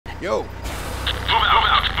Yo. Move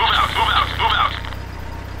out, move out, move out, move out.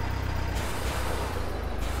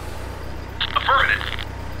 Affirmative.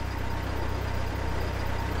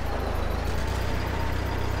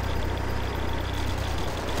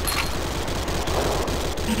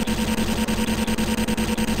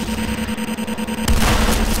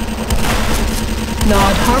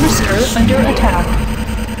 Nod harvester under attack.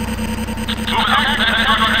 Move out,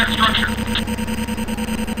 that structure.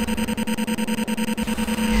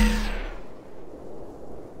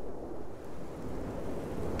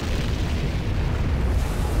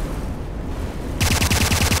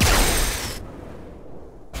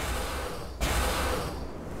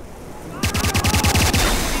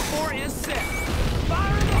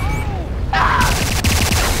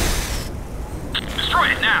 Destroy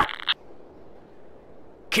it now.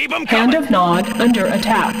 Keep them coming. Hand of Nod under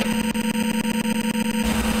attack.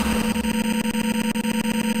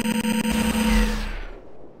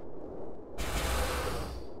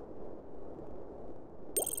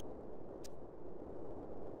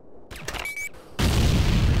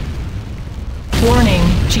 Warning,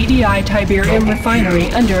 GDI Tiberium refinery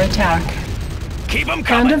under attack. Keep them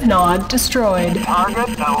Hand coming. of Nod destroyed.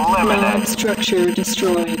 Target Nod eliminated. structure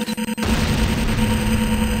destroyed.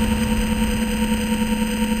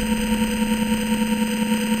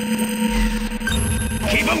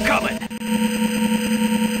 Keep them coming.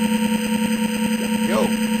 Yo.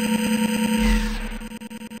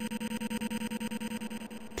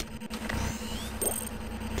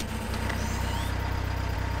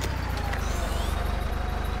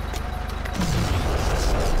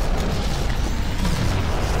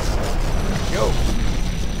 Yo.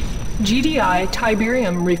 GDI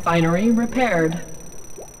Tiberium refinery repaired.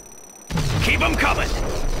 Keep them coming.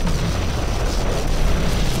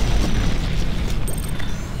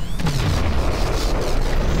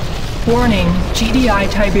 Warning, GDI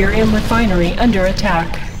Tiberium refinery under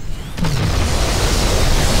attack.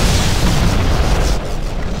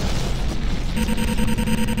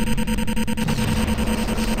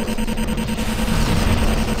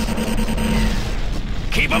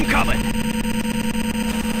 Keep them coming.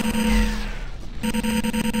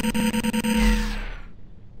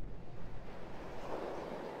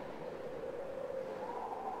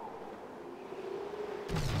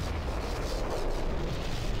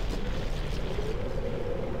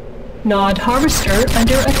 Nod harvester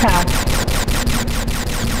under attack.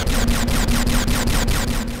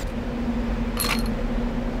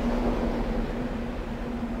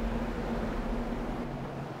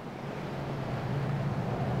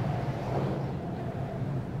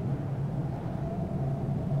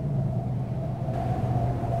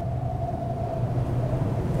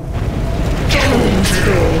 Killing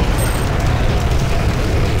spree.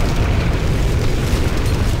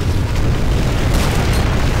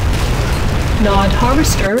 Nod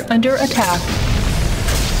harvester under attack.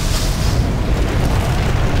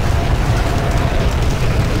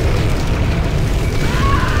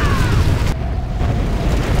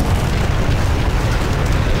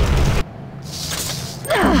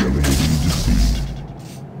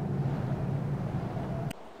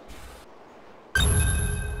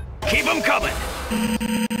 Keep them coming.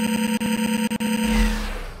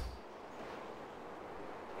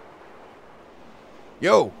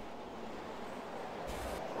 Yo.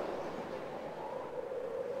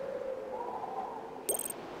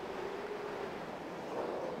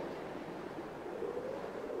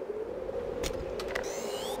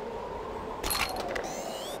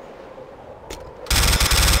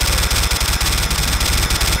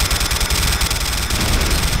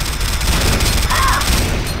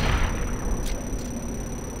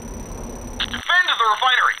 Defend the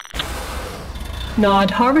refinery.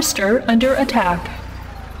 Nod harvester under attack.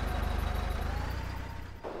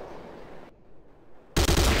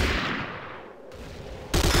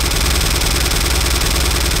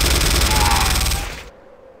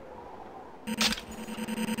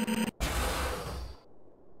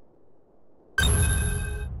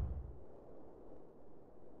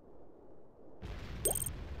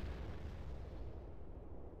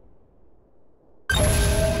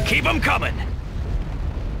 Keep them coming.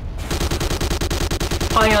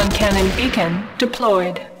 Ion cannon beacon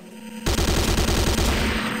deployed.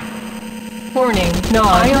 Warning,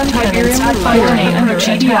 Nod Tiberium refinery under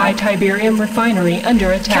GDI Tiberium refinery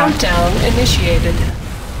under attack. Countdown initiated.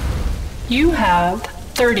 You have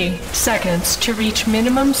 30 seconds to reach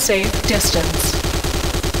minimum safe distance.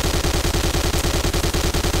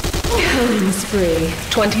 Killing spree.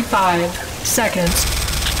 25 seconds.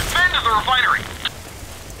 Defend the refinery.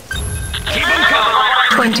 Keep them coming.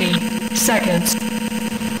 20 seconds.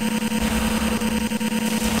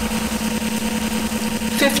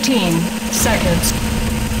 15 seconds.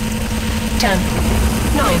 10,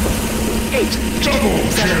 9, 8, 7,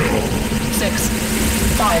 6,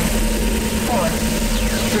 5, 4,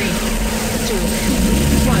 3, 2,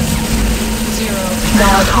 1, 0.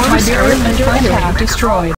 Now Tiberium under attack destroyed.